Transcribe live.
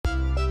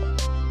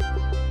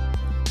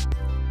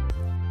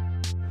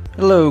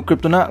Hello,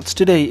 Cryptonauts.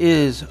 Today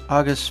is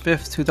August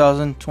 5th,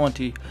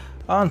 2020.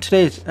 On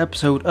today's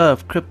episode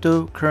of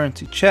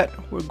Cryptocurrency Chat,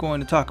 we're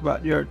going to talk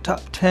about your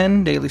top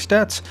 10 daily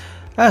stats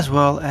as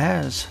well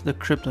as the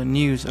crypto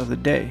news of the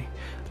day.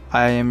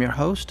 I am your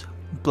host,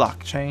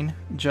 Blockchain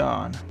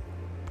John.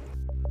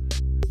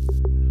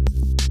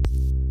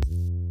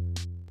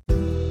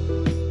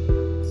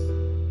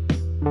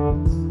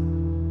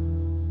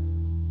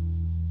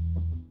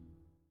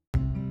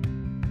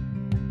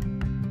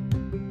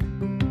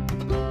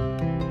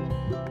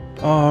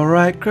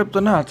 Alright,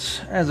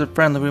 Cryptonauts, as a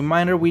friendly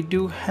reminder, we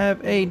do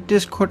have a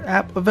Discord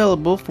app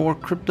available for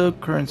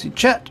Cryptocurrency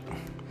Chat,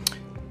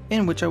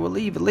 in which I will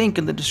leave a link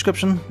in the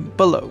description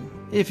below.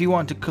 If you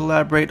want to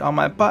collaborate on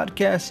my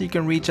podcast, you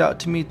can reach out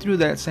to me through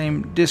that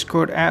same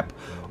Discord app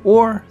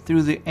or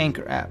through the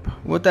Anchor app.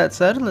 With that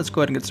said, let's go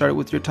ahead and get started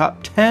with your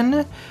top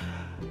 10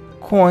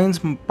 coins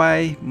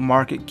by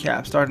market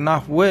cap. Starting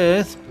off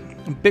with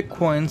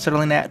Bitcoin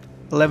settling at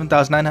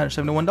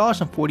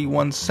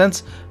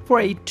 $11,971.41 for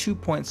a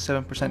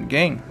 2.7%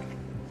 gain.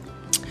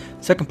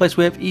 Second place,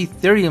 we have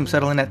Ethereum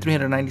settling at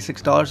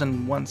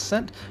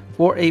 $396.01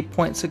 for a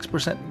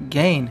 0.6%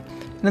 gain.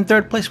 And in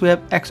third place, we have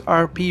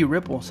XRP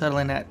Ripple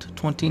settling at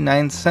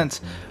 29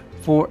 cents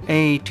for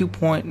a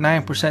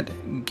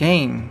 2.9%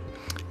 gain.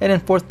 And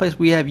in fourth place,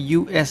 we have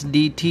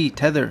USDT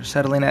Tether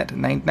settling at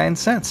 99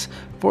 cents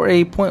for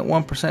a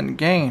 0.1%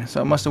 gain.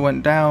 So it must have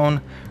went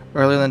down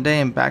earlier in the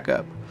day and back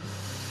up.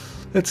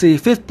 Let's see,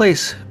 fifth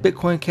place,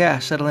 Bitcoin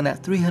Cash settling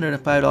at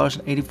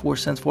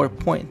 $305.84 for a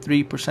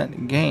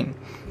 0.3% gain.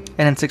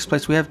 And in sixth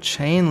place, we have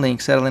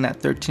Chainlink settling at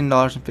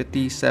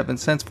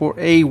 $13.57 for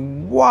a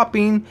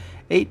whopping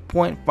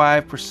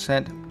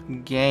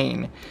 8.5%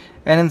 gain.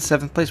 And in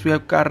seventh place, we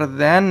have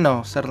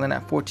Cardano settling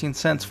at 14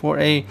 cents for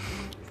a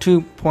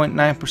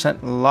 2.9%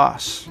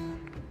 loss.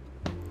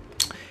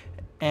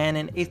 And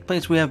in 8th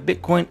place, we have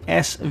Bitcoin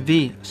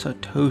SV,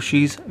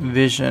 Satoshi's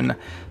Vision,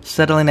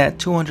 settling at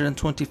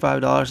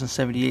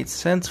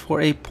 $225.78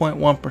 for a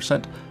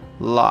 0.1%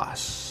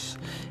 loss.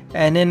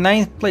 And in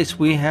 9th place,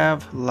 we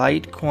have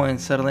Litecoin,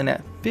 settling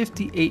at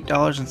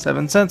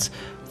 $58.07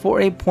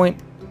 for a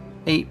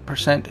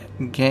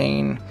 0.8%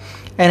 gain.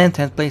 And in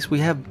 10th place, we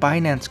have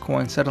Binance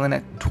Coin, settling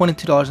at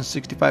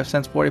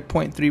 $22.65 for a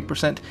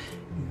 0.3%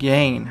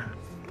 gain.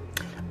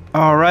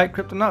 Alright,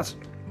 Cryptonauts.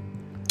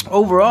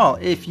 Overall,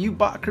 if you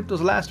bought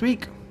cryptos last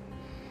week,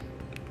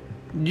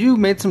 you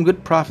made some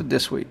good profit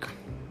this week.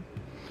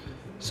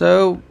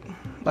 So,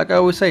 like I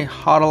always say,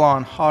 hodl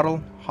on,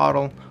 hodl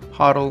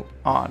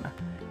on.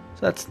 So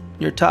that's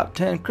your top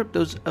 10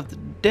 cryptos of the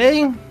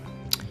day.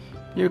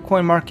 Your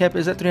coin market cap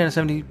is at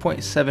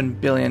 $370.7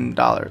 billion.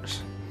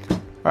 Alright,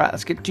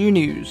 let's get to your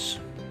news.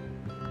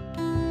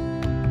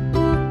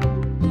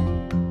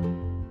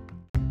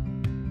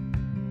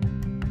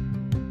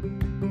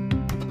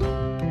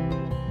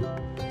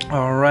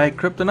 Alright,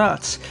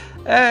 Cryptonauts.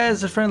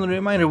 As a friendly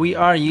reminder, we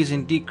are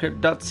using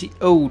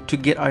Decrypt.co to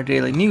get our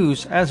daily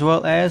news, as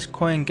well as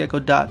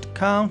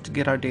CoinGecko.com to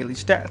get our daily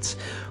stats.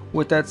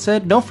 With that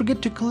said, don't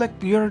forget to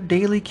collect your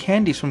daily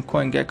candies from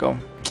CoinGecko.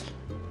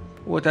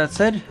 With that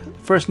said,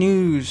 first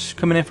news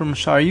coming in from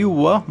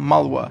Sharyuwa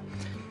Malwa.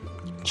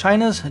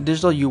 China's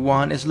digital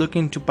yuan is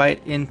looking to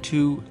bite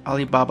into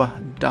Alibaba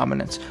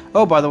dominance.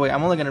 Oh, by the way,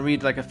 I'm only going to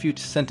read like a few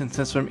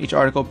sentences from each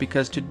article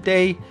because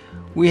today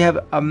we have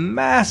a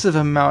massive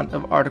amount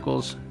of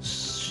articles.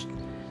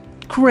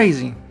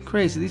 Crazy.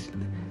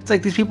 It's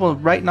like these people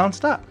write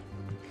nonstop.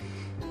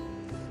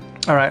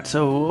 Alright,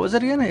 so what was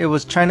it again? It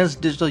was China's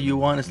digital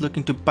yuan is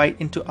looking to bite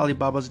into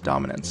Alibaba's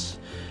dominance.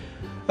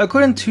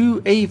 According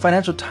to a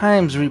Financial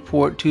Times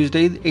report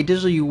Tuesday, a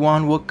digital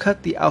yuan will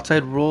cut the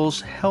outside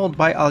roles held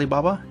by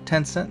Alibaba,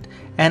 Tencent,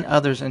 and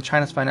others in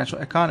China's financial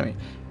economy.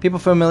 People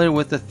familiar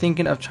with the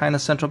thinking of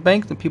China's central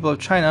bank, the People of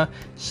China,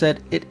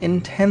 said it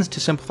intends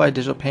to simplify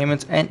digital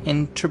payments and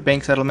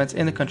interbank settlements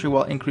in the country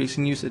while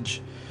increasing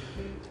usage.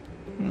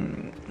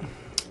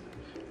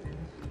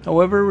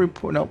 However,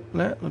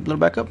 let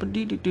back up.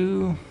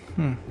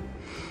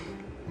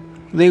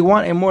 They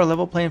want a more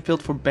level playing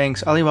field for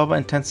banks. Alibaba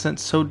and Tencent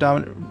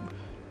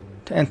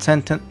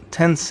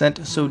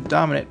so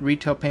dominate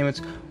retail payments,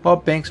 while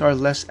banks are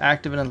less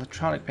active in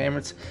electronic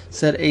payments,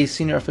 said a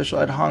senior official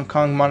at Hong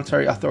Kong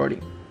Monetary Authority.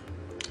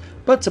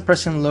 But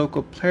suppressing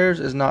local players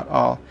is not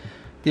all.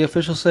 The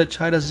official said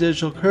China's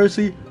digital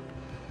currency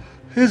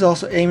is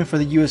also aiming for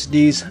the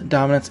USD's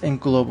dominance in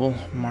global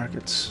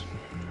markets.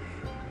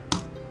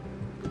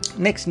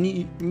 Next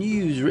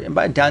news written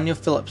by Daniel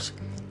Phillips.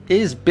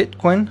 Is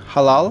Bitcoin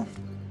halal?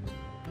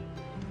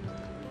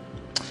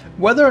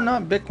 Whether or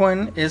not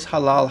Bitcoin is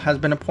halal has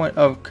been a point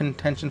of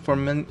contention for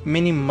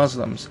many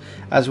Muslims,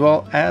 as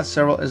well as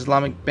several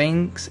Islamic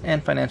banks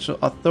and financial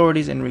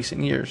authorities in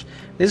recent years.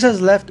 This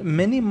has left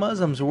many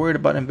Muslims worried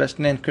about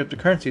investing in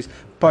cryptocurrencies,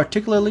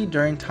 particularly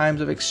during times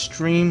of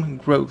extreme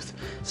growth,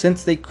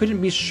 since they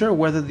couldn't be sure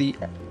whether the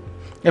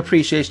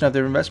appreciation of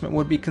their investment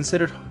would be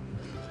considered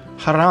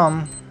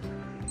haram,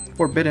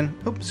 forbidden,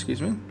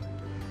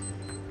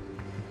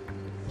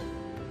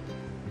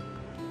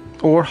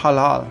 or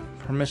halal,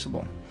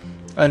 permissible.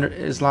 under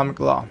Islamic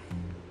law.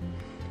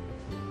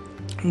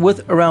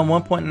 With around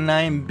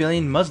 1.9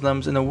 billion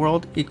Muslims in the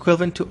world,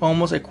 equivalent to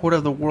almost a quarter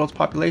of the world's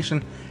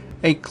population,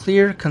 a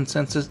clear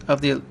consensus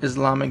of the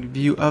Islamic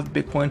view of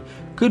Bitcoin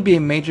could be a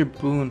major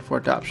boon for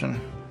adoption.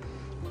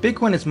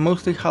 Bitcoin is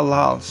mostly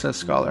halal, says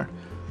scholar.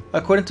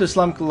 According to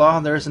Islamic law,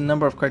 there is a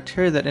number of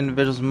criteria that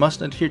individuals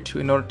must adhere to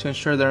in order to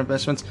ensure their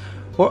investments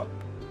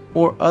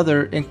or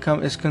other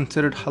income is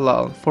considered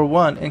halal. For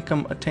one,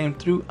 income attained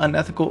through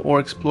unethical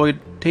or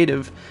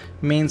exploitative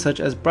means such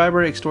as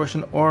bribery,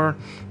 extortion, or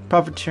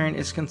profiteering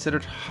is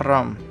considered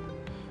haram.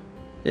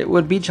 It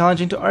would be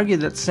challenging to argue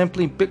that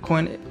simply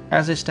Bitcoin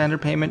as a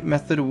standard payment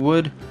method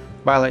would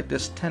violate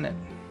this tenet.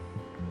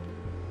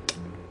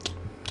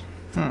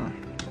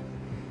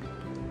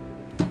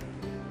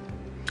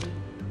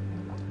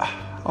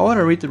 I want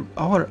to read the.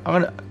 I want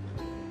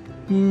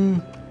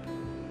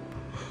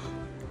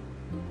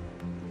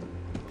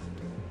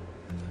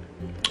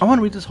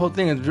to read this whole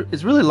thing.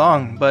 It's really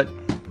long, but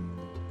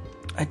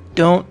I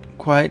don't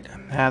quite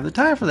have the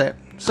time for that.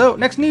 So,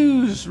 next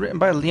news, written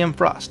by Liam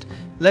Frost.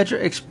 Ledger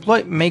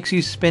exploit makes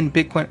you spend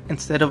Bitcoin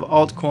instead of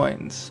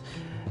altcoins.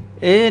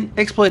 An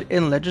exploit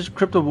in Ledger's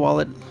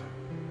crypto's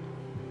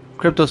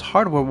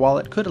hardware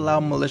wallet could allow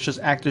malicious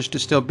actors to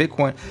steal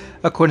Bitcoin,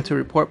 according to a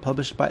report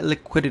published by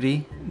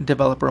Liquidity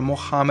developer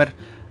Mohamed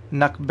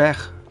Nakbeh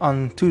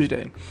on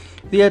Tuesday.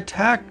 The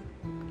attack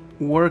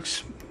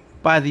works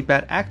by the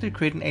bad actor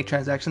creating a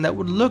transaction that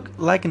would look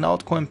like an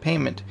altcoin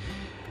payment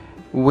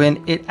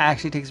when it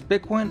actually takes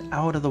Bitcoin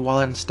out of the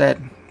wallet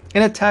instead.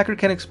 An attacker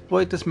can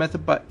exploit this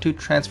method to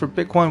transfer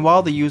Bitcoin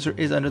while the user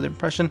is under the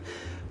impression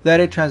that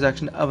a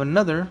transaction of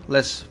another,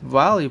 less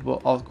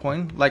valuable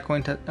altcoin,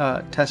 Litecoin,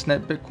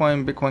 Testnet,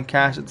 Bitcoin, Bitcoin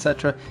Cash,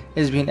 etc.,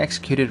 is being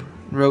executed,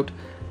 wrote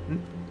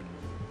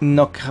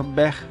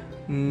Nokebe.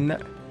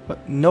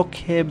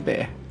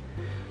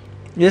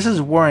 This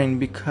is worrying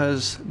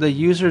because the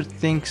user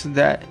thinks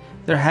that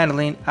they're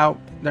handing out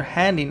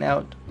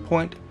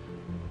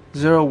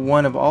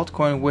 0.01 of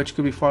altcoin, which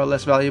could be far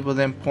less valuable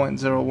than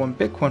 0.01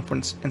 Bitcoin, for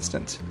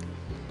instance.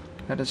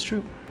 That is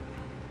true.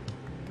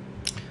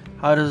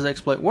 How does the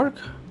exploit work?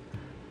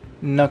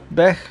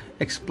 Nakbeh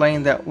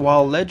explained that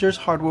while Ledger's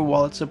hardware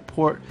wallets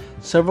support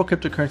several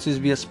cryptocurrencies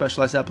via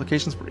specialized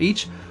applications for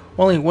each,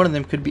 only one of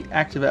them could be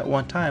active at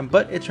one time.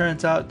 But it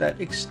turns out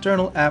that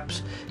external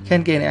apps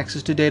can gain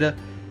access to data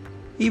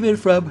even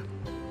from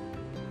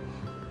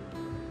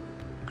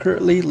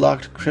currently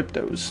locked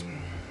cryptos.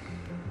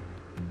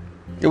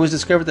 It was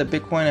discovered that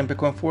Bitcoin and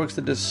Bitcoin forks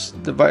the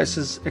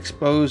devices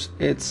expose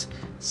its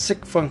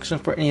SIC function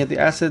for any of the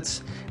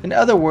assets. In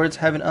other words,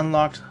 having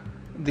unlocked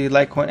the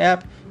Litecoin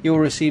app, you will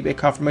receive a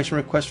confirmation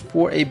request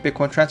for a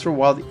Bitcoin transfer,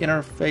 while the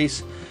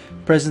interface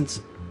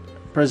presents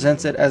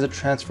it as a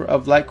transfer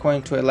of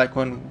Litecoin to a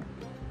Litecoin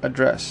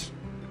address.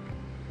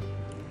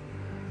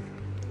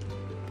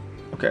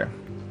 Okay.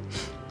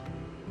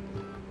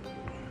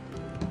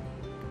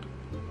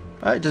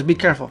 Alright, just be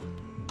careful.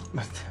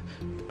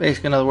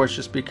 Basically, in other words,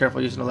 just be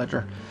careful using a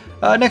ledger.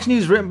 Next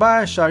news written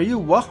by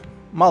Sharyuwa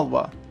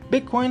Malwa.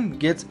 Bitcoin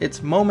gets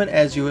its moment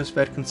as US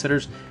Fed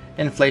considers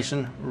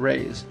inflation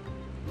raise.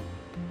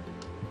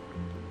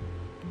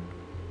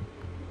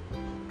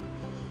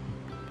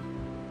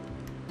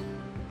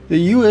 The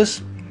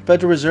U.S.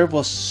 Federal Reserve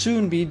will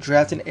soon be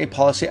drafting a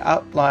policy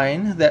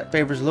outline that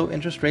favors low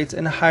interest rates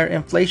and higher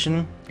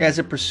inflation as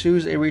it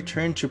pursues a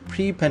return to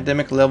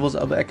pre-pandemic levels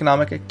of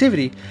economic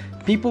activity.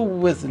 People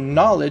with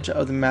knowledge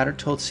of the matter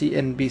told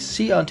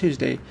CNBC on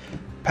Tuesday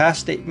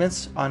past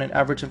statements on an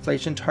average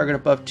inflation target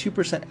above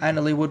 2%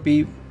 annually would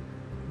be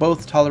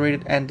both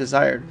tolerated and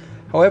desired.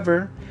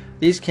 However,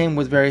 these came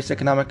with various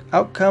economic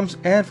outcomes,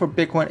 and for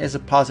Bitcoin is a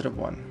positive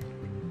one.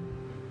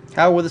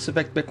 How will this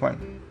affect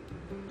Bitcoin?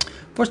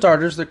 For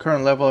starters, the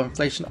current level of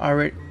inflation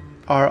are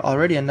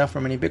already enough for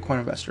many Bitcoin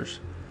investors.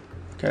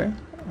 Okay.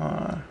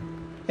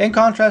 In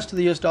contrast to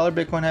the US dollar,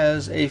 Bitcoin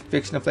has a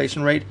fixed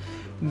inflation rate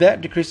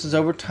that decreases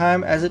over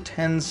time as it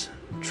trends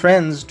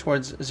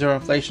towards zero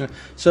inflation.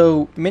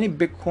 So maybe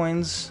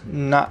Bitcoin's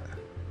not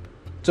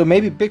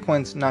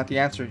the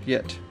answer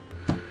yet.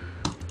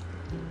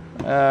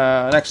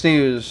 Next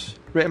news,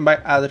 written by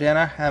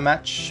Adriana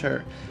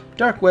Hamacher.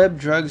 Dark web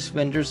drugs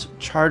vendors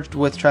charged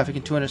with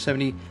trafficking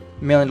 $270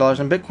 million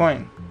in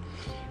Bitcoin.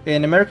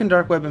 An American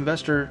dark web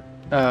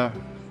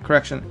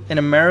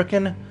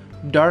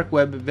dark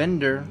web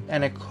vendor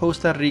and a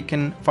Costa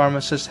Rican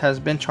pharmacist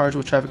has been charged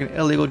with trafficking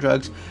illegal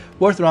drugs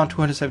worth around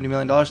 $270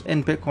 million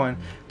in Bitcoin.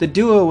 The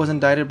duo was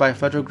indicted by a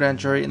federal grand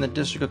jury in the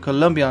District of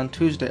Columbia on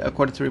Tuesday,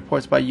 according to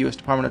reports by U.S.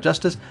 Department of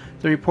Justice.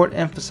 The report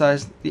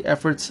emphasized the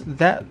efforts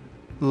that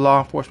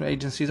law enforcement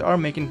agencies are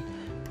making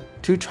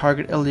to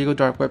target illegal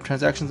dark web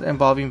transactions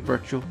involving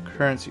virtual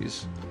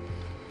currencies.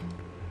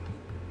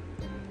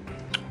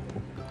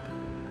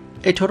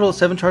 A total of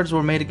 7 charges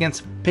were made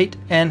against Pate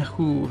and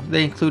Hu.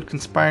 They include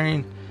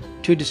conspiring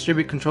to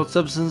distribute controlled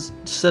substances,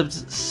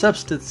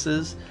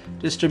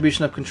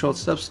 distribution of controlled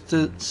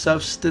substances,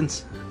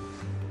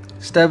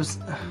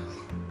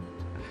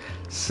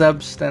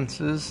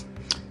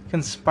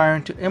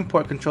 conspiring to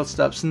import controlled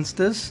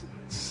substances,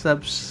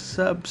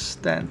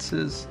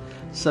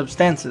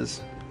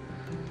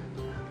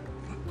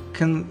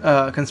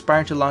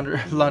 conspiring to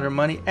launder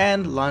money,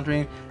 and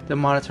laundering the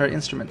monetary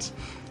instruments.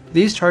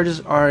 These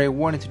charges are a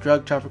warning to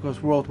drug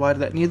traffickers worldwide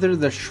that neither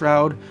the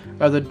shroud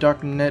or the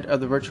dark net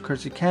of the virtual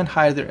currency can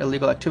hide their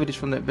illegal activities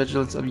from the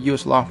vigilance of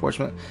U.S. law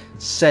enforcement,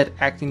 said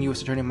Acting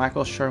U.S. Attorney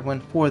Michael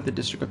Sherwin for the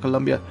District of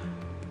Columbia.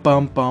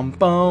 Bum bum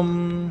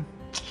bum.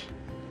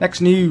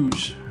 Next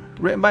news,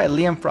 written by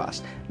Liam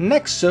Frost.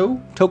 Nexo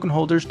token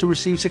holders to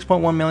receive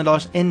 $6.1 million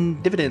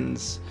in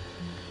dividends.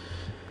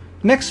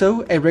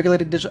 Nexo, a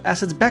regulated digital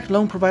assets-backed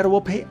loan provider,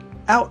 will pay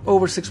out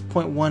over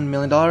 $6.1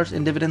 million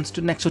in dividends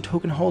to Nexo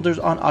token holders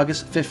on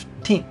August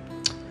 15,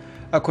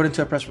 according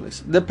to a press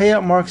release. The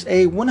payout marks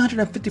a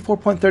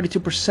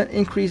 154.32%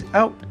 increase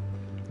out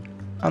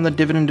on the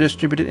dividend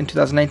distributed in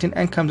 2019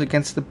 and comes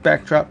against the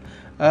backdrop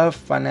of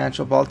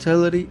financial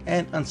volatility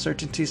and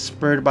uncertainty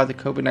spurred by the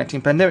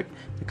COVID-19 pandemic,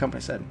 the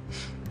company said.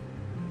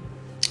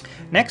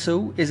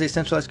 Nexo is a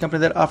centralized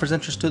company that offers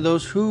interest to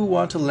those who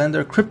want to lend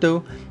their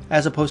crypto,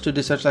 as opposed to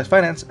decentralized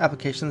finance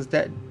applications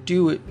that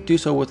do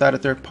so without a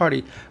third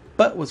party,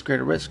 but with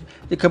greater risk.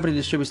 The company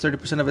distributes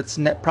 30% of its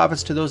net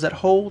profits to those that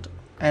hold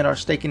and are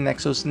staking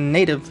Nexo's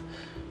native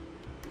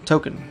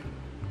token.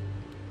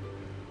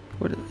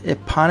 What is it?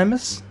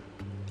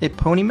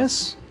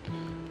 Eponymous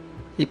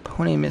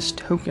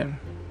token.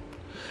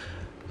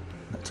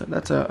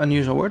 That's an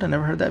unusual word. I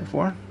never heard that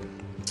before.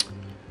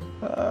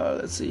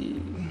 Let's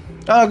see.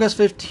 August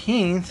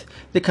 15th,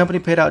 the company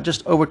paid out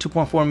just over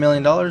 $2.4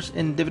 million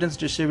in dividends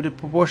distributed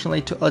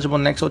proportionally to eligible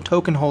Nexo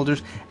token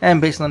holders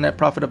and based on a net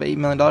profit of $8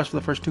 million for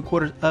the first 2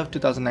 quarters of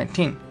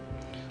 2019.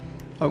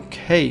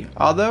 Okay,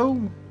 although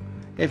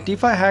if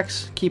DeFi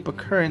hacks keep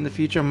occurring, the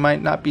future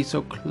might not be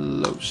so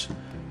close.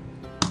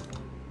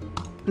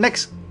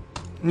 Next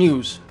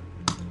news,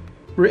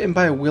 written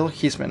by Will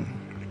Heisman.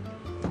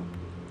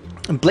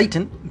 A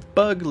blatant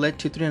bug led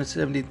to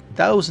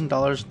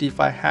 $370,000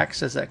 DeFi hack,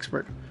 says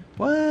expert.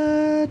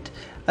 What?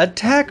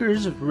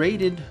 Attackers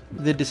raided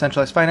the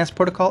decentralized finance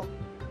protocol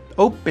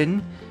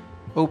Opyn,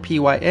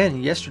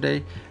 OPYN,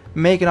 yesterday,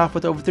 making off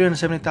with over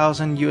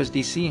 370,000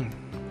 USDC.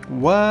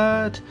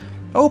 What?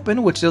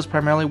 Opyn, which deals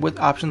primarily with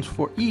options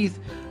for ETH,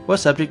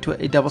 was subject to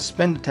a double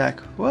spend attack.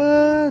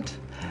 What?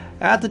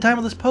 At the time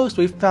of this post,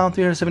 we found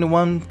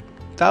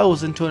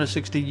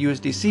 371,260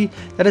 USDC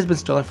that has been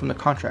stolen from the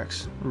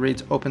contracts,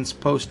 reads Opyn's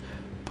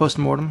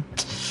post-mortem.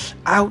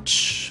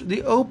 Ouch!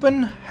 The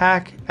Opyn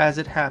hack as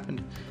it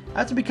happened.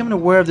 After becoming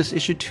aware of this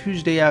issue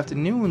Tuesday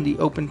afternoon, the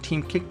Opyn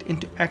team kicked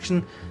into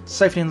action,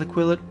 siphoning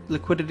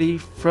liquidity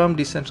from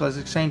decentralized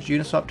exchange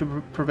Uniswap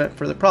to prevent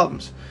further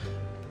problems.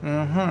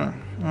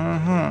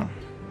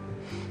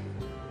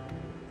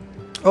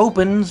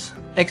 Opyn's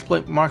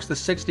exploit marks the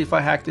 6th DeFi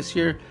hack this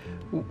year,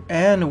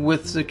 and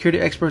with security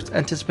experts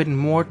anticipating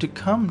more to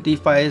come,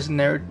 DeFi's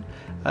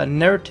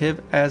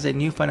narrative as a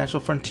new financial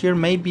frontier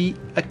may be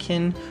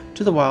akin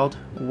to the Wild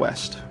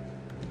West.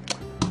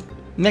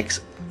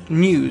 Next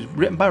news,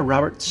 written by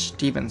Robert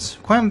Stevens.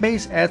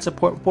 Coinbase adds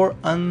support for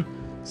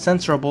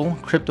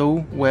uncensorable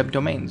crypto web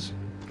domains.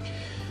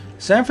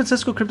 San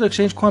Francisco crypto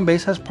exchange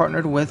Coinbase has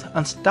partnered with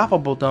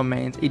Unstoppable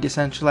Domains, a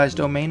decentralized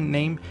domain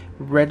name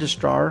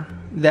registrar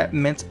that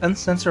mints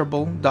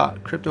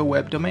uncensorable.crypto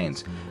web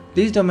domains.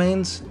 These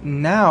domains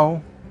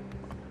names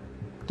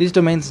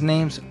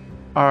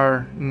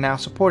are now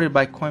supported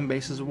by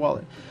Coinbase's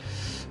wallet.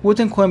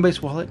 Within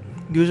Coinbase Wallet,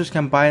 users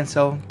can buy and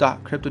sell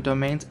 .crypto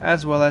domains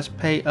as well as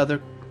pay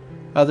other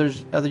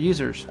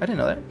users. I didn't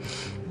know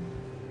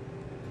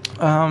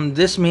that.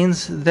 This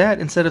means that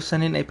instead of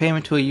sending a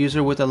payment to a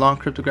user with a long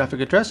cryptographic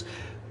address,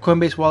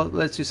 Coinbase Wallet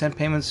lets you send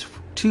payments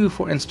to,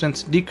 for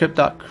instance,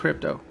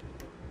 decrypt.crypto.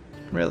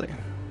 Really?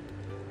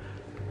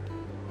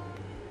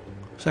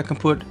 So I can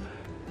put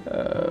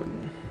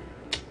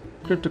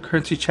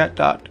cryptocurrency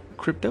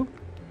chat.crypto.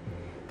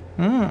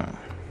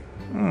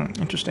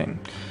 Interesting.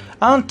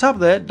 On top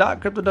of that,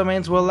 .crypto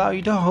domains will allow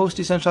you to host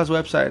decentralized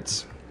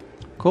websites.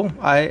 Cool.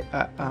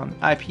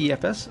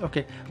 IPFS.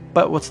 Okay,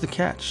 but what's the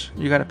catch?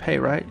 You gotta pay,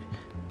 right?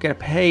 You gotta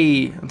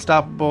pay.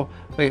 Unstoppable.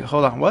 Wait,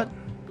 hold on. What?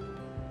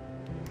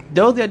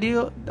 Though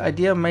the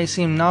idea may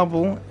seem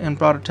novel in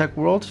broader tech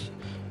worlds,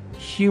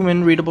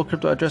 human-readable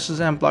crypto addresses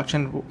and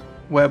blockchain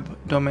web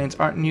domains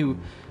aren't new.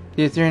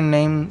 The Ethereum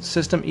name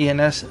system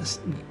ENS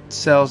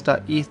sells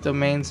 .eth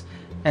domains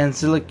and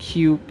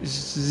Zilliqa.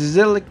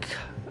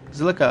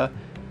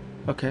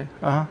 Okay.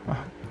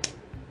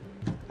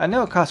 I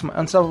know it costs money.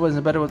 Unstoppable is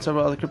better with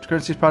several other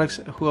cryptocurrencies products,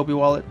 Huobi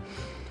Wallet,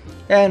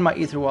 and my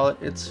Ether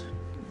wallet. Its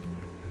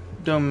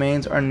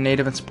domains are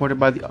native and supported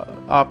by the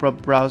Opera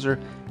browser,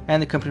 and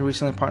the company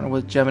recently partnered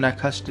with Gemini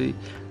Custody,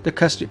 the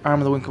custody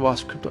arm of the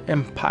Winklevoss crypto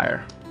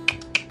empire.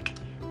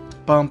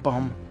 Bum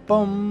bum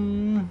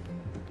bum.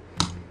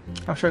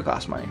 I'm sure it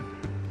costs money.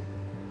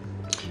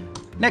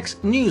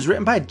 Next news,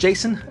 written by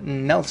Jason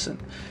Nelson.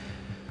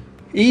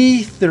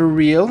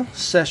 Ethereal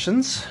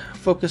sessions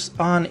focus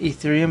on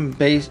Ethereum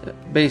based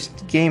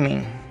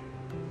gaming.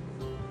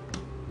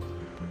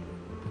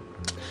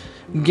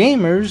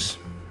 Gamers,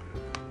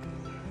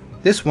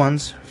 this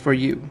one's for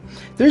you.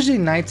 Thursday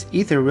night's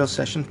Ethereal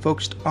session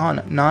focused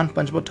on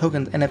non-fungible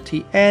tokens,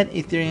 NFT, and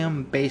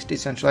Ethereum-based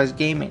decentralized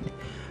gaming.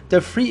 The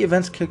free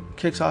event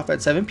kicks off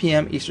at 7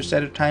 p.m. Eastern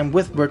Standard Time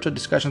with virtual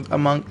discussions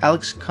among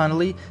Alex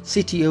Connolly,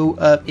 CTO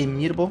of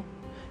Immutable,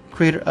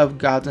 creator of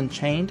Gods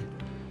Unchained,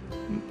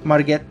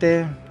 Margaret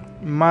de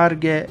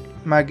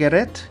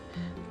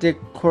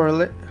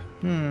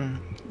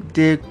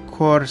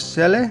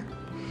Corcelle,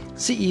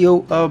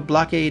 CEO of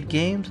Blockade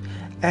Games,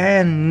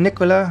 and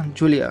Nicola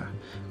Julia,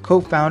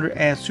 co-founder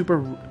and Super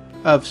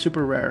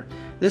Rare.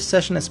 This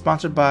session is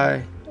sponsored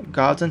by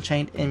Gods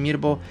Unchained,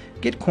 Immutable,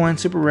 Gitcoin,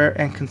 Super Rare,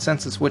 and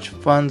Consensus, which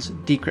funds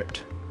Decrypt.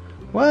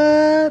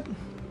 What?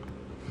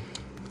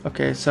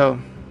 Okay, so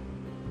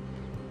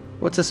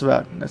what's this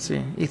about? Let's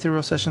see.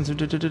 Ethereal Sessions.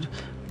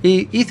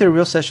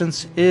 Ethereal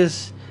Sessions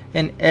is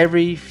an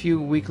every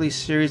few weekly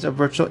series of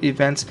virtual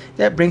events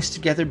that brings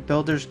together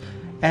builders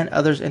and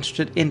others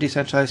interested in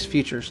decentralized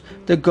futures.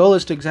 The goal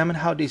is to examine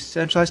how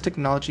decentralized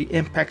technology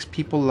impacts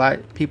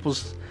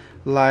people's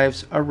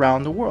lives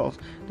around the world.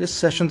 These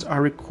sessions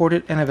are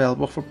recorded and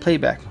available for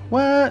playback.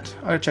 What?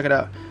 I gotta check it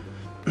out.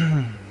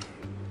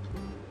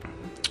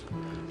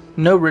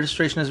 No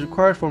registration is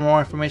required. For more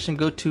information,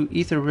 go to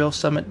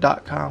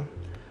etherrealsummit.com.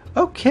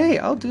 Okay,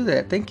 I'll do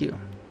that. Thank you.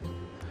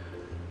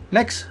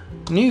 Next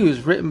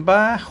news written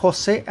by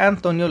Jose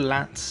Antonio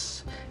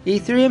Lance.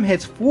 Ethereum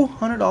hits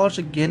 $400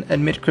 again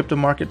amid crypto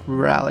market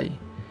rally.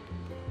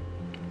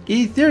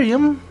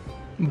 Ethereum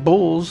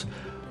bulls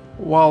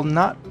will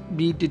not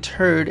be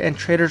deterred, and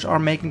traders are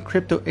making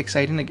crypto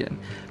exciting again.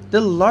 The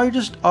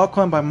largest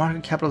altcoin by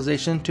market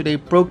capitalization today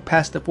broke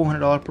past the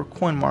 $400 per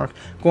coin mark,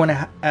 going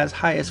as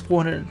high as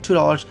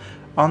 $402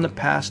 on the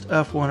past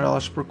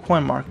 $400 per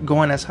coin mark,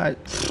 going as high.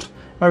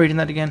 Am I reading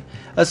that again?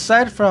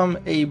 Aside from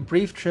a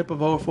brief trip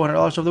of over $400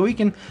 over the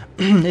weekend,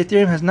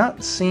 Ethereum has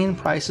not seen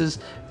prices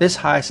this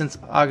high since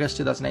August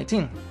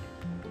 2018.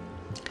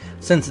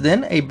 Since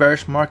then, a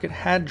bearish market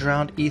had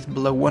drowned ETH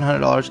below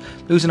 $100,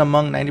 losing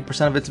among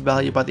 90% of its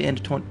value by the end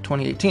of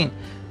 2018.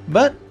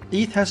 But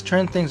ETH has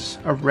turned things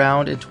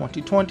around in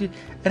 2020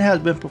 and has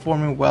been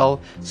performing well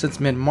since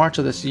mid-March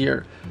of this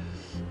year.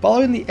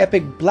 Following the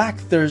epic Black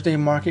Thursday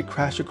market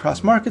crash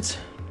across markets,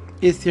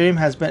 Ethereum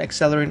has been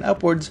accelerating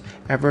upwards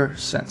ever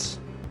since.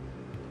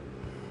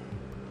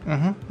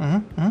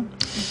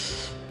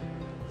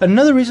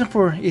 Another reason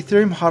for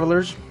Ethereum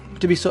hodlers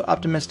to be so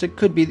optimistic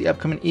could be the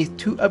upcoming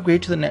ETH2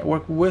 upgrade to the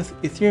network. With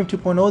Ethereum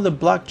 2.0, the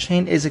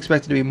blockchain is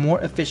expected to be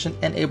more efficient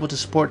and able to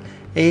support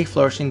a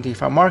flourishing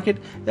DeFi market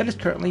that is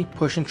currently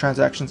pushing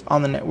transactions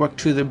on the network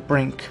to the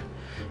brink.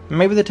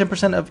 Maybe the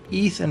 10% of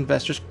ETH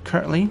investors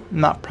currently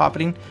not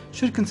profiting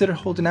should consider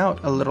holding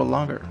out a little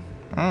longer.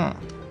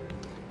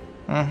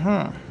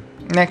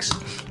 Next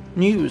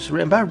news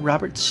written by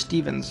Robert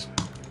Stevens.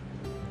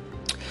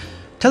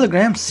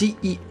 Telegram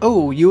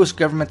CEO, US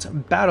government's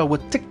battle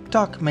with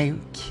TikTok may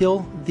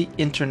kill the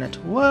internet.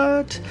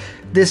 What?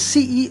 The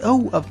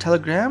CEO of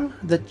Telegram,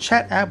 the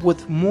chat app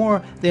with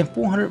more than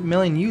 400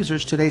 million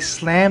users, today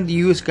slammed the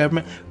US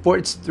government for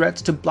its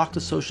threats to block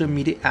the social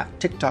media app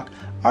TikTok,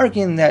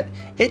 arguing that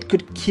it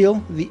could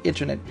kill the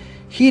internet.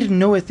 He didn't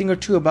know a thing or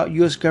two about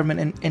US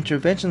government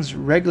interventions.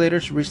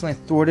 Regulators recently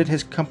thwarted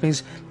his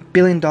company's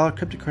billion-dollar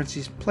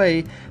cryptocurrencies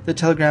play, the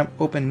Telegram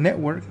Open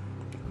Network.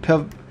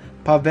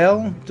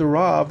 Pavel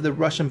Durov, the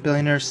Russian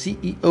billionaire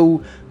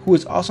CEO, who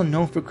is also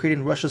known for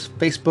creating Russia's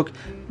Facebook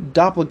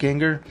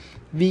doppelganger,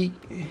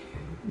 Vkontakte,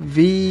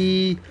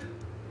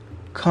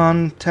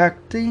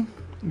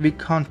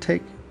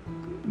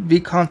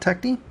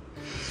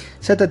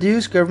 said that the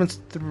US government's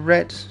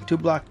threat to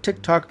block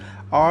TikTok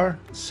are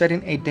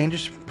setting a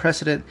dangerous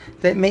precedent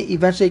that may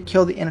eventually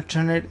kill the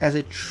internet as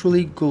a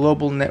truly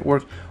global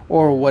network,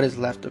 or what is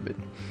left of it.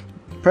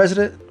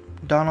 President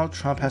Donald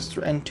Trump has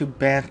threatened to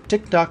ban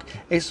TikTok,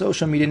 a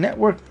social media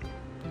network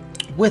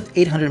with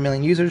 800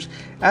 million users,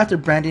 after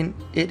branding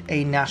it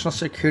a national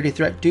security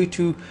threat due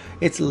to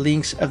its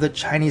links of the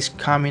Chinese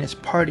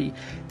Communist Party.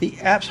 The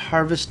apps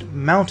harvest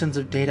mountains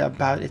of data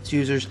about its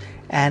users,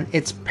 and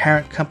its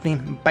parent company,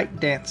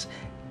 ByteDance,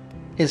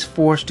 is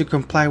forced to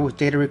comply with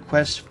data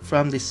requests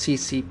from the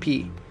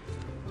CCP.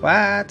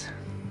 What?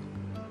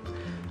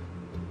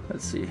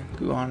 Let's see,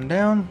 go on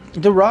down.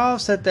 Durov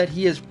said that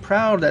he is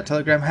proud that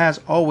Telegram has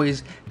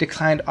always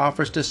declined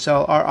offers to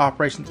sell our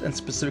operations in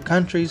specific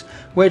countries,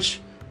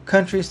 which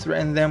countries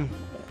threaten them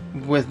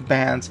with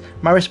bans.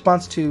 My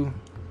response to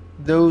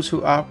those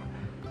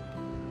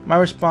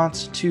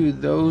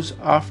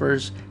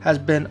offers has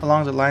been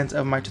along the lines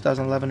of my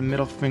 2011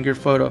 middle finger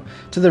photo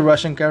to the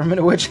Russian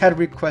government, which had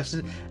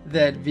requested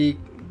that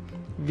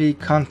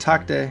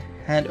Vkontakte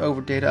hand over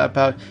data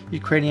about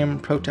Ukrainian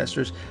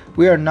protesters.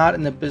 We are not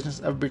in the business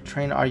of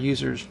betraying our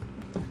users.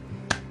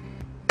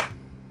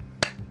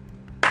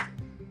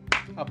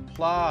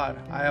 Applaud.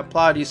 I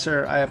applaud you,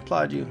 sir. I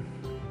applaud you.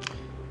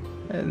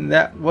 And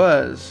that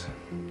was...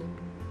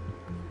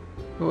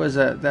 Who was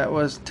that? That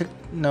was...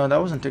 No,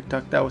 that wasn't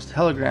TikTok. That was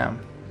Telegram.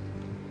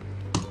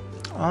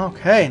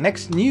 Okay,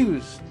 next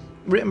news.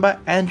 written by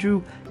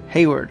Andrew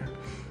Hayward.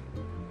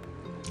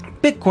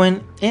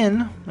 Bitcoin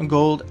in,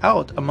 gold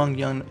out among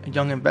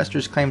young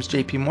investors, claims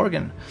JP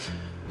Morgan.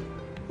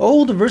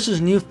 Old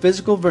versus new,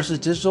 physical versus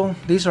digital,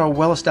 these are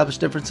well-established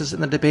differences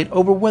in the debate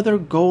over whether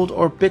gold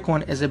or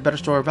Bitcoin is a better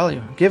store of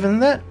value. Given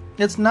that,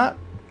 it's not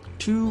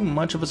too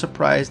much of a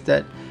surprise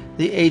that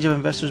the age of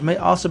investors may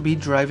also be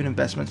driving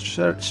investment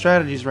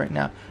strategies right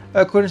now.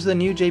 According to the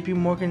new JP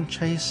Morgan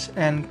Chase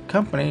and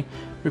Company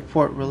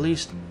report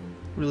released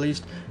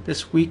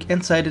this week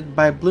and cited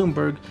by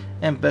Bloomberg,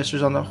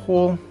 investors on the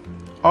whole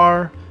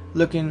are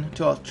looking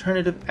to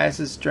alternative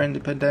assets during the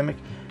pandemic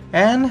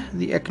and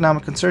the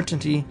economic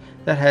uncertainty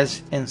that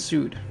has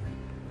ensued.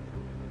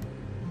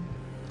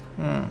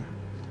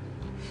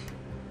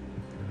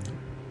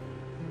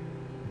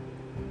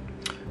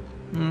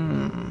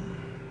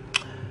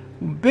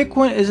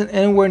 Bitcoin isn't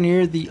anywhere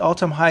near the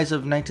all-time highs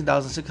of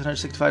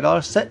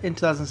 $19,665 set in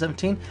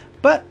 2017,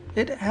 but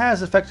it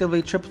has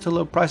effectively tripled to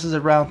low prices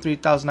around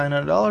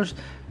 $3,900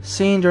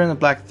 seen during the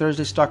Black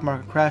Thursday stock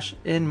market crash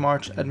in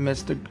March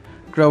amidst the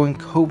growing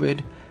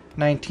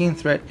COVID-19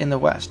 threat in the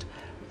West.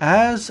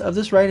 As of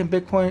this writing,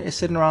 Bitcoin is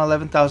sitting around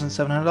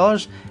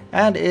 $11,700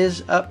 and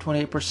is up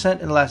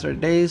 28% in the last 30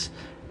 days.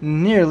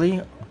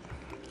 Nearly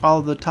all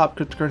of the top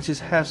cryptocurrencies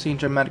have seen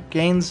dramatic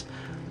gains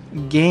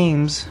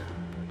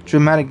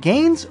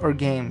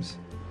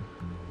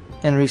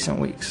in recent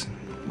weeks,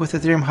 with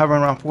Ethereum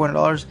hovering around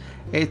 $400,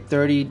 a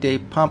 30-day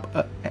pump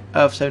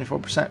of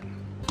 74%.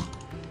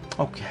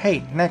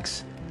 Okay,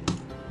 next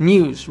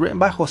news written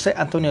by Jose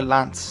Antonio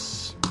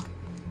Lance.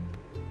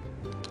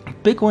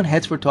 Bitcoin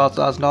heads for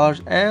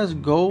 $12,000 as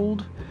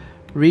gold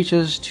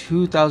reaches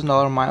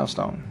 $2,000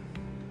 milestone.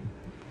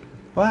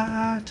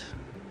 What?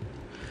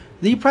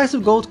 The price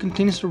of gold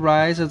continues to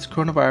rise as the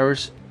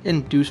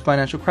coronavirus-induced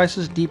financial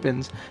crisis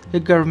deepens.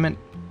 The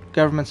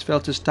governments fail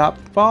to stop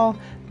the fall.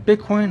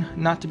 Bitcoin,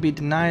 not to be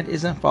denied,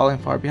 isn't falling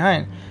far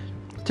behind.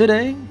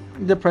 Today,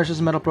 the precious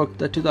metal broke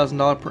the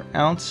 $2,000 per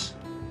ounce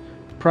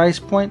price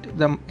point,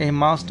 a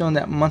milestone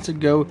that months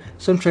ago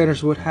some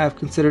traders would have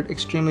considered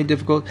extremely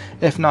difficult,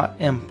 if not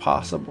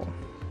impossible.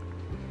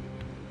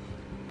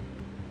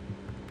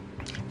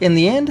 In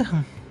the end,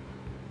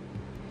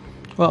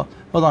 well,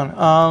 hold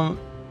on.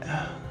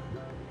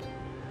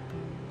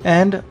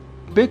 And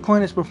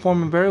Bitcoin is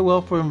performing very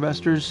well for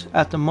investors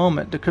at the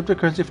moment. The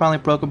cryptocurrency finally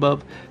broke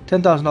above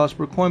 $10,000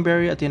 per coin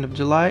barrier at the end of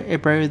July, a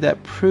barrier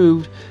that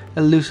proved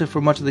elusive for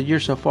much of the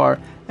year so far.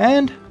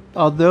 And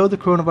although the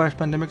coronavirus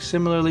pandemic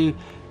similarly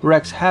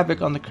wreaks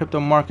havoc on the crypto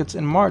markets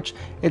in March,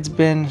 it's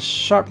been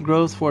sharp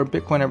growth for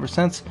Bitcoin ever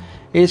since.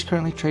 It is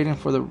currently trading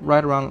for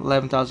right around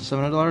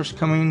 $11,700,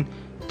 coming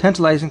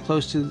tantalizing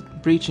close to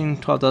breaching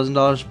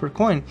 $12,000 per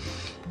coin.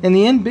 In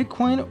the end,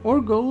 Bitcoin or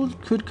gold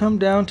could come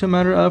down to a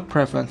matter of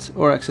preference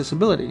or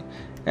accessibility,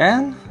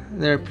 and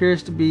there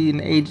appears to be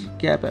an age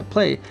gap at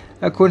play.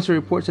 According to a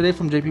report today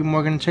from JP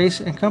Morgan Chase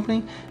and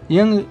Company,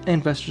 young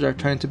investors are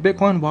turning to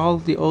Bitcoin while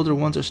the older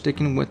ones are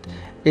sticking with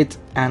its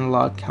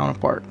analog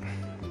counterpart.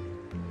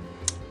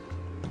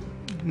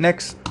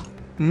 Next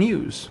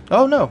news.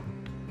 Oh no.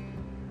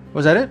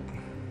 Was that it?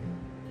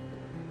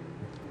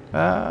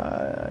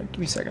 Give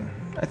me a second.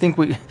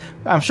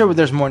 I'm sure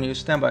there's more news.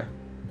 Stand by.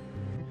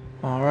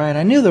 Alright,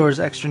 I knew there was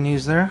extra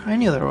news there. I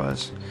knew there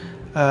was.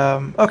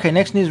 Okay,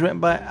 next news written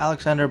by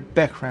Alexander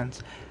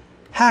Behrens.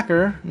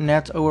 Hacker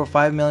nets over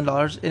 $5 million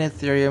in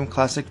Ethereum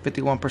Classic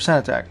 51%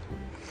 attack.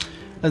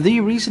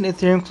 The recent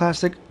Ethereum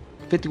Classic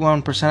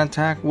 51%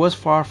 attack was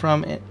far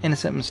from an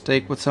innocent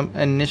mistake, with some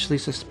initially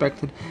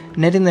suspected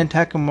netting the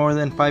attacker more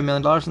than $5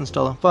 million in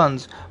stolen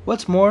funds.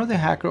 What's more, the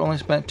hacker only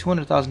spent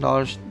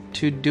 $200,000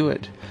 to do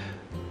it.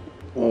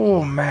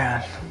 Oh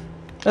man,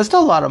 that's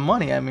still a lot of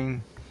money. I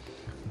mean,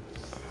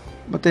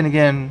 but then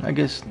again, I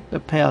guess the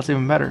payout's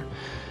even better.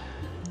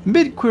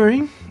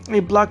 BitQuery,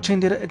 a blockchain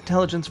data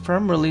intelligence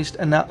firm, released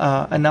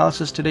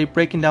analysis today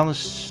breaking down the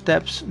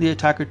steps the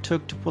attacker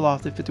took to pull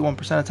off the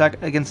 51%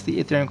 attack against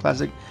the Ethereum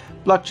Classic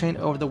blockchain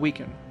over the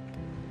weekend.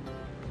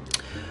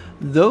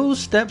 Those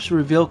steps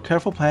reveal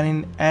careful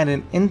planning and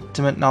an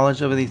intimate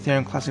knowledge of the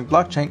Ethereum Classic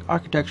blockchain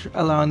architecture,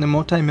 allowing the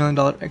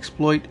multi-million-dollar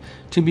exploit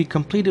to be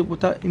completed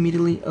without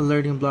immediately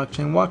alerting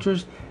blockchain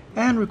watchers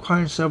and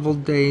requiring several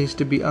days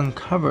to be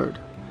uncovered.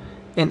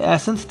 In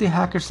essence, the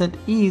hacker sent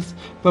ETH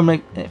from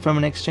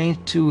an exchange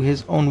to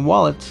his own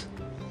wallet,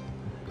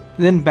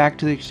 then back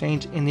to the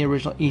exchange in the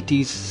original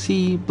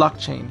ETC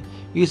blockchain.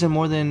 Using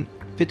more than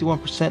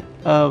 51%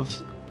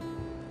 of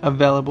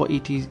available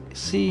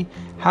ETC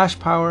hash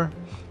power,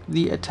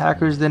 the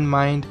attackers then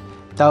mined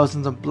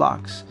thousands of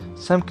blocks,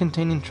 some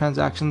containing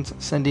transactions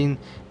sending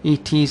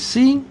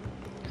ETC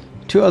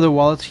to other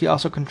wallets he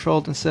also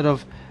controlled instead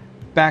of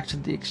back to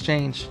the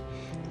exchange.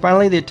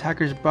 Finally, the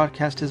attackers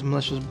broadcast his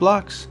malicious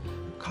blocks,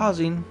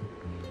 causing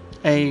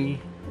a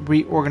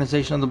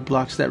reorganization of the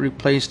blocks that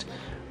replaced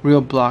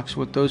real blocks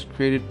with those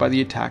created by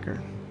the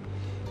attacker.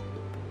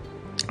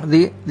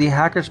 The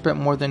hacker spent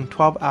more than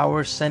 12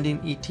 hours sending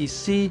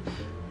ETC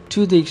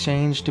to the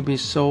exchange to be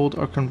sold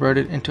or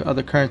converted into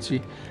other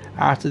currency.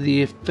 After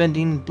the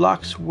offending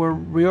blocks were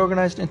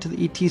reorganized into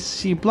the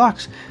ETC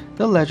blocks,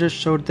 the ledger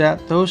showed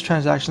that those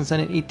transactions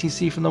sending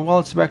ETC from the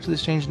wallets back to the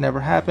exchange never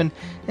happened,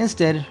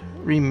 instead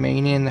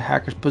remaining in the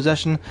hacker's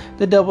possession.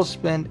 The double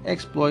spend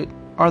exploit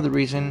are the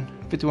reason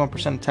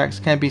 51% attacks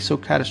can be so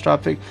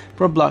catastrophic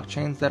for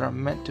blockchains that are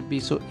meant to be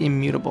so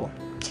immutable.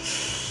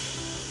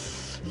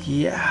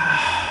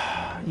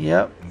 Yeah.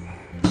 Yep.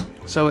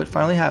 So it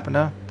finally happened,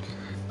 huh?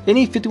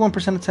 Any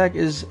 51% attack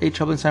is a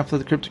troubling sign for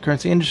the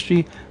cryptocurrency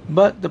industry,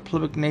 but the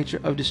public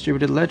nature of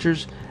distributed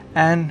ledgers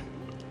and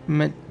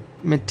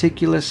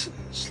meticulous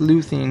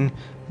sleuthing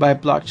by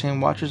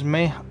blockchain watchers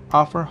may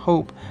offer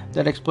hope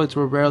that exploits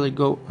will rarely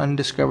go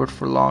undiscovered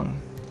for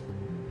long.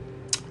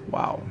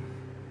 Wow.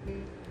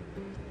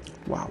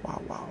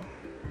 Wow.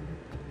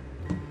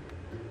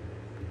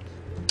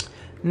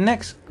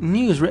 Next,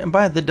 news written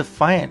by The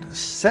Defiant.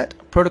 Set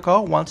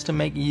Protocol wants to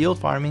make yield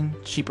farming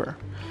cheaper.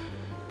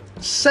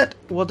 Set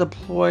will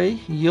deploy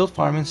yield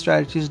farming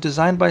strategies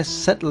designed by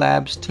Set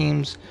Labs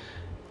teams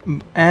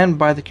and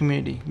by the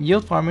community.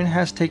 Yield farming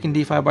has taken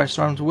DeFi by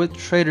storm, with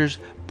traders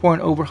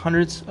pouring over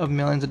hundreds of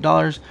millions of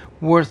dollars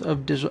worth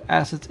of digital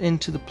assets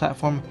into the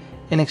platform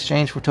in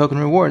exchange for token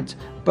rewards.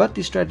 But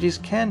these strategies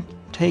can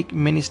take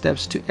many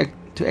steps to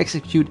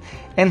execute,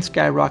 and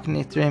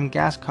skyrocketing Ethereum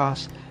gas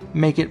costs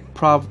make it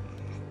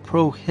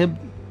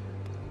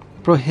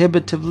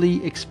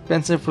prohibitively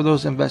expensive for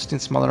those investing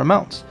smaller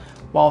amounts.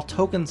 While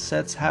token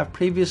sets have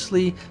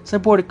previously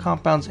supported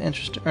Compound's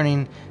interest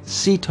earning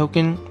C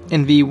token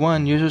in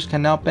V1, users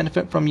can now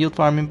benefit from yield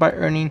farming by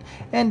earning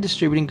and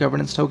distributing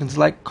governance tokens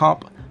like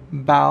Comp,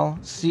 BAL,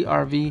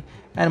 CRV,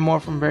 and more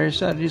from various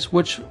strategies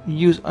which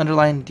use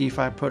underlying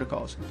DeFi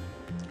protocols.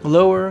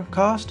 Lower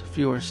cost,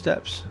 fewer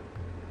steps.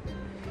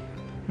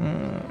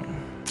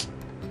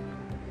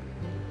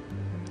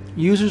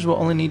 Users will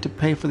only need to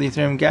pay for the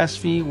Ethereum gas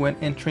fee when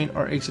entering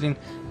or exiting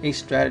a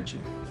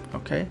strategy.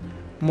 Okay.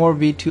 More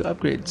V2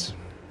 upgrades.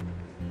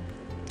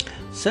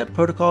 Set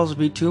Protocol's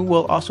V2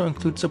 will also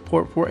include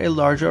support for a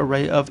larger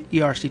array of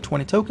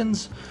ERC20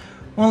 tokens.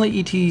 Only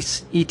ETH,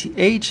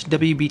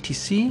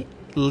 WBTC,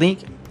 Link,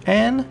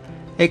 and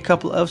a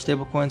couple of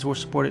stablecoins were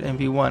supported in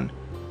V1.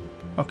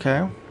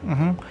 Okay.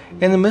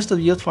 In the midst of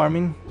yield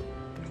farming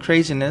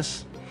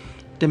craziness,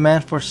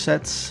 demand for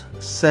Set's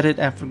set it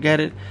and forget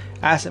it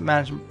asset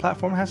management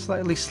platform has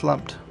slightly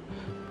slumped.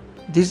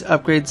 These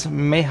upgrades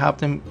may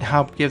help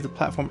give the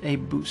platform a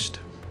boost.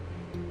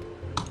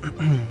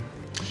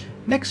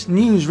 Next,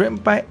 news written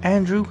by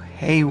Andrew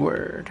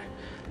Hayward.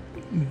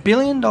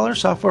 Billion-dollar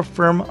software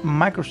firm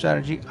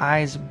MicroStrategy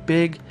eyes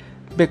big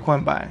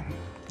Bitcoin buy.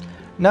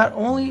 Not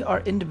only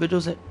are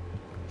individual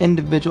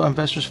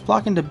investors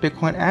flocking to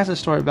Bitcoin as a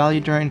store of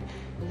value during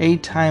a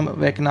time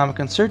of economic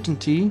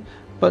uncertainty,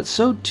 but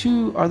so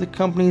too are the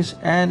companies,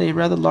 and a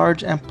rather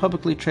large and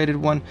publicly traded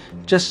one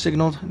just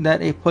signaled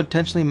that a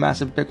potentially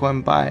massive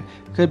Bitcoin buy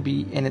could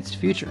be in its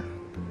future.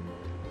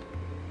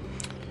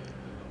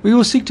 We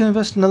will seek to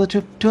invest another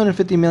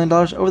 $250 million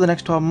over the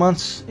next 12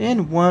 months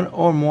in one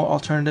or more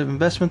alternative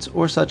investments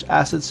or such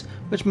assets,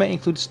 which may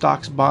include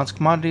stocks, bonds,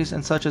 commodities,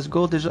 and such as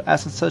gold, digital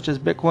assets such as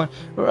Bitcoin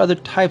or other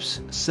types,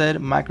 said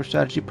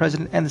MicroStrategy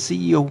president and the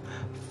CEO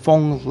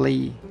Phong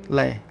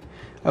Le,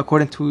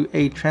 according to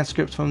a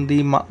transcript from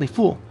The Motley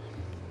Fool.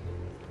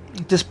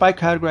 Despite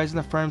categorizing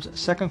the firm's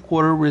second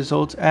quarter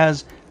results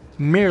as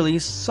merely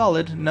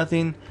solid,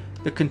 noting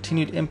the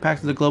continued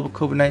impact of the global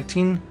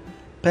COVID-19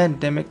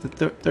 pandemic,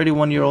 the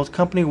 31-year-old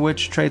company,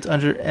 which trades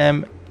under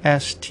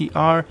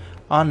MSTR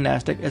on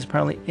Nasdaq, is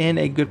apparently in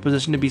a good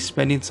position to be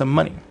spending some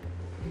money.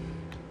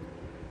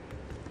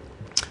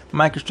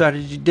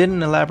 MicroStrategy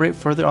didn't elaborate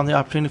further on the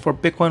opportunity for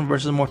Bitcoin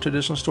versus a more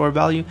traditional store of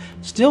value.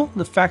 Still,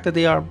 the fact that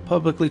they are a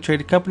publicly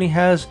traded company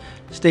has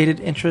stated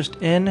interest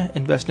in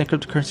investing in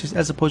cryptocurrencies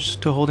as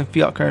opposed to holding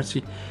fiat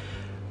currency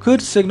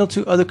could signal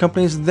to other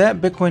companies that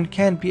Bitcoin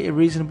can be a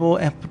reasonable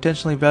and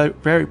potentially very,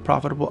 very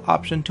profitable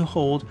option to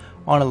hold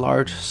on a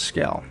large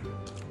scale.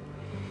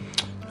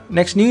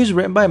 Next news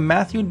written by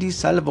Matthew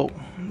DiSalvo.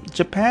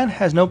 Japan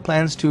has no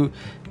plans to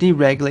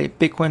deregulate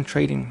Bitcoin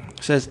trading,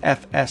 says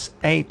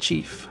FSA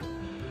chief.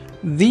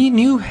 The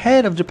new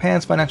head of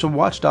Japan's financial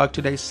watchdog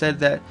today said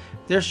that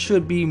there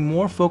should be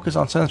more focus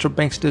on central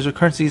banks' digital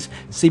currencies,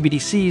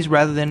 CBDCs,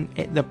 rather than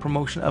the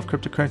promotion of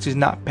cryptocurrencies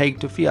not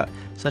pegged to fiat,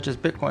 such as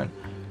Bitcoin.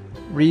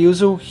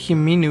 Ryuzo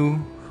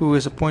Himino, who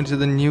is appointed to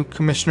the new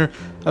commissioner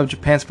of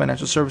Japan's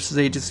Financial Services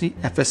Agency,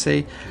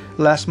 FSA,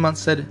 last month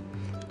said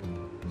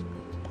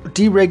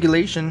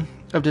deregulation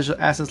of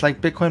digital assets like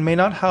Bitcoin may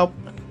not help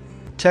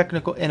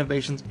technical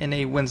innovations in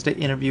a Wednesday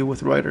interview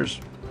with Reuters.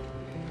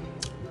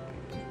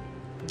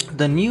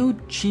 The new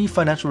chief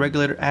financial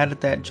regulator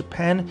added that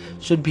Japan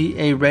should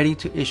be ready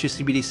to issue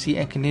CBDC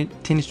and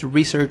continues to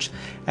research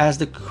as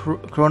the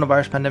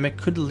coronavirus pandemic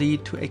could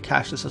lead to a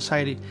cashless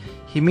society.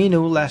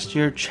 Himino last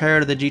year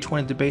chaired the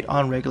G20 debate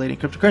on regulating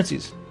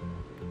cryptocurrencies.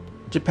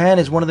 Japan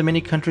is one of the many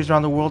countries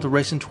around the world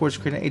racing towards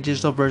creating a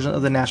digital version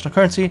of the national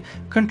currency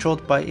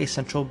controlled by a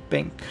central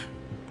bank.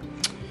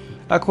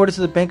 According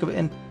to the Bank of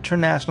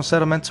International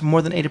Settlements,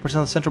 more than 80% of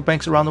the central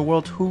banks around the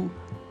world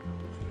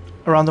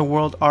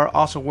are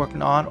also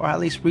working on, or at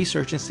least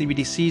researching,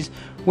 CBDCs,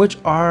 which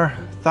are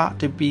thought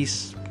to be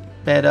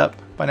sped up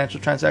financial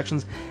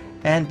transactions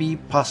and be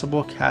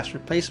possible cash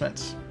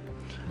replacements.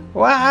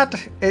 What?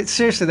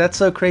 Seriously, that's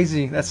so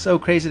crazy. That's so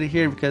crazy to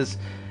hear, because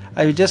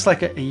just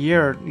like a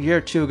year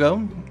or two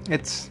ago,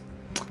 it's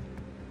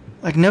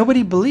like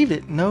nobody believed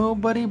it.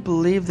 Nobody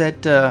believed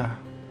that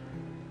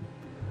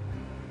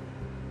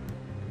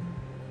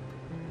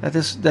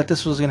that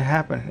this was going to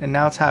happen, and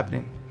now it's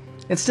happening.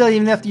 And still,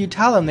 even after you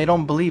tell them, they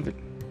don't believe it.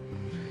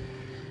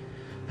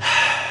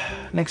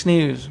 Next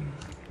news.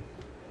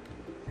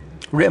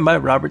 Written by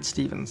Robert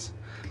Stevens.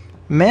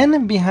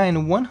 Men behind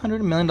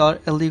 $100 million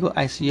illegal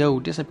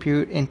ICO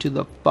disappeared into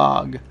the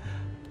fog.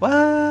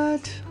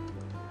 What?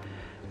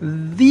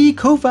 The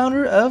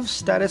co-founder of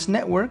Status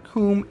Network,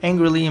 who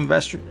angry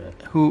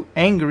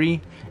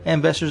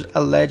investors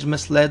allege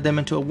misled them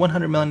into a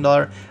 $100 million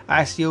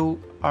ICO,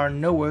 are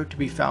nowhere to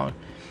be found.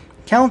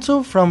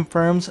 Counsel from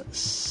firms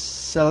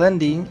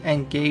Selendi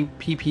and Gabe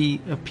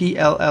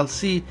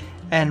PLLC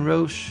and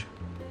Roche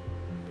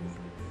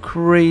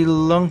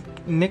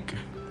Kralunic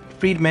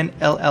Friedman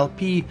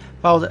LLP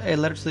filed a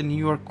letter to the New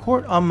York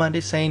court on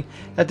Monday saying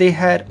that they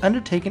had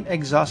undertaken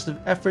exhaustive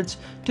efforts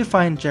to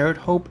find Jared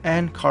Hope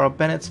and Carl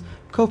Bennett,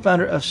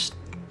 co-founder of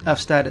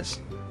Status,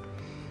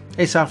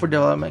 a software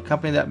development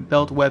company that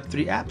built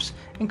Web3 apps,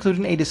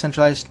 including a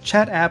decentralized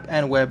chat app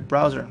and web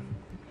browser.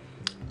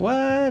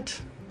 What?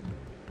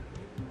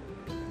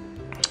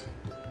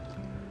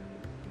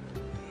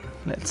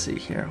 Let's see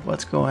here.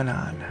 What's going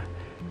on?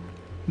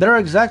 Their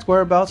exact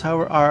whereabouts,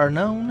 however, are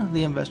unknown.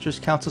 The Investors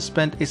Council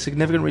spent a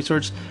significant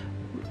resources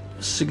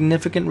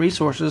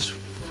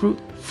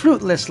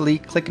fruitlessly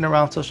clicking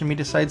around social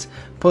media sites,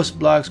 post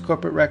blogs,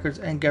 corporate records,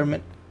 and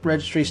government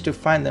registries to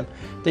find them.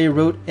 They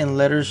wrote in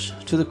letters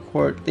to the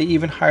court. They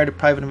even hired a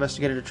private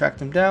investigator to track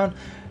them down.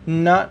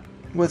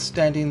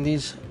 Notwithstanding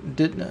these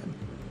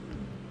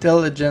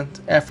diligent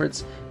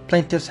efforts,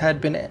 plaintiffs had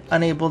been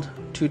unable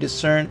to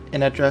discern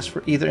an address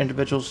for either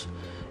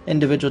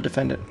individual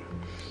defendant.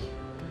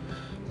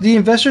 The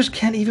investors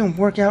can't even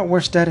work out where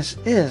Status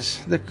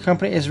is. The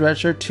company is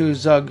registered to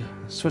Zug,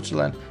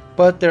 Switzerland,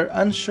 but they're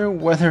unsure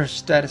whether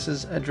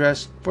Status's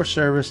address for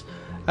service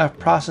of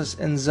process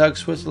in Zug,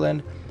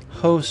 Switzerland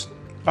host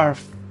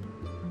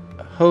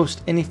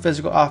any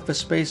physical office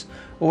space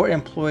or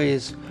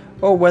employees,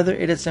 or whether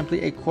it is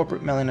simply a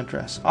corporate mailing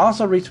address.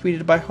 Also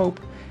retweeted by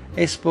Hope,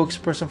 a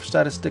spokesperson for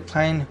Status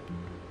declined.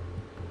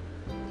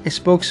 A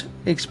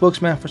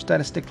spokesman for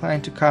Status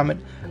declined to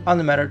comment on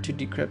the matter to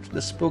Decrypt.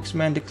 The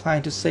spokesman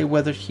declined to say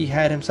whether he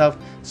had himself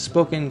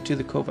spoken to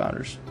the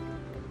co-founders.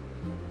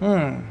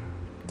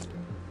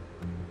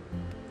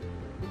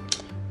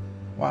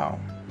 Wow.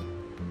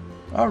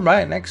 All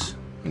right, next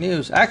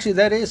news. Actually,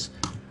 that is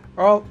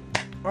all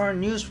our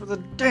news for the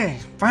day.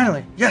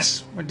 Finally,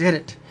 yes, we did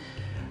it.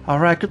 All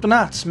right,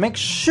 Cryptonauts, make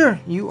sure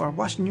you are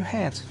washing your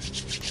hands,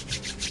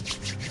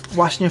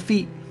 washing your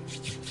feet,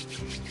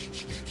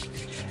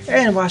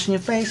 and washing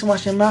your face, and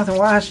washing your mouth, and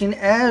washing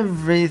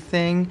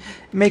everything.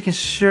 Making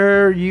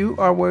sure you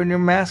are wearing your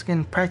mask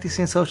and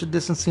practicing social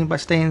distancing by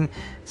staying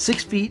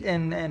 6 feet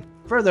and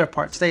further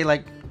apart. Stay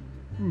like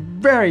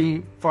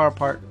very far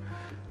apart.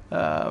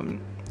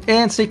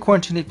 And stay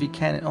quarantined if you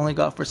can, and only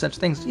go out for such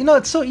things. You know,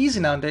 it's so easy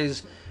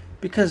nowadays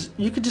because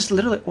you could just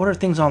literally order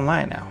things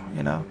online now.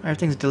 You know,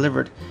 everything's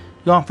delivered.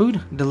 You want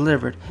food?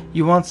 Delivered.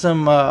 You want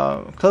some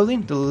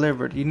clothing?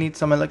 Delivered. You need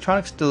some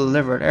electronics?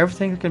 Delivered.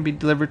 Everything can be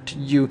delivered to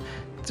you.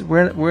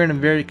 We're in a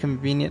very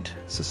convenient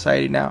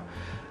society now,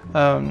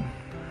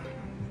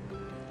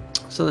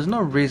 so there's no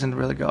reason to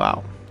really go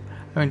out.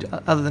 I mean,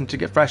 other than to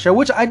get fresh air,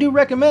 which I do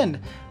recommend.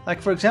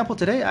 Like, for example,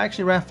 today I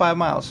actually ran 5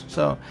 miles,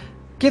 so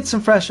get some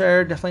fresh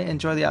air. Definitely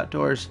enjoy the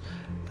outdoors.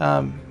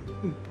 Go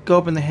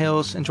up in the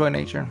hills, enjoy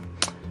nature.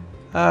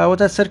 With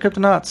that said,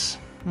 Cryptonauts,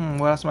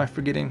 what else am I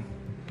forgetting?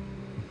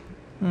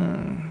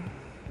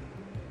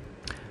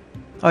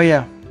 Oh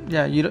yeah,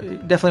 you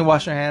definitely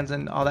wash your hands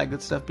and all that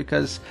good stuff,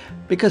 because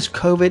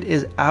COVID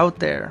is out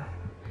there.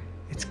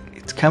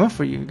 It's coming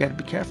for you. You got to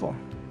be careful.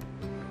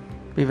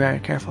 Be very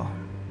careful.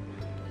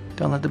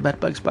 Don't let the bed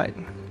bugs bite.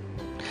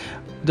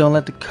 Don't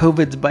let the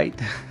COVIDs bite.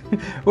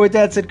 With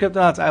that said,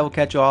 Cryptonauts, I will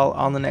catch you all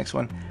on the next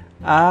one.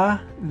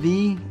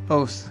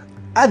 Adios.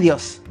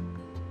 Adios.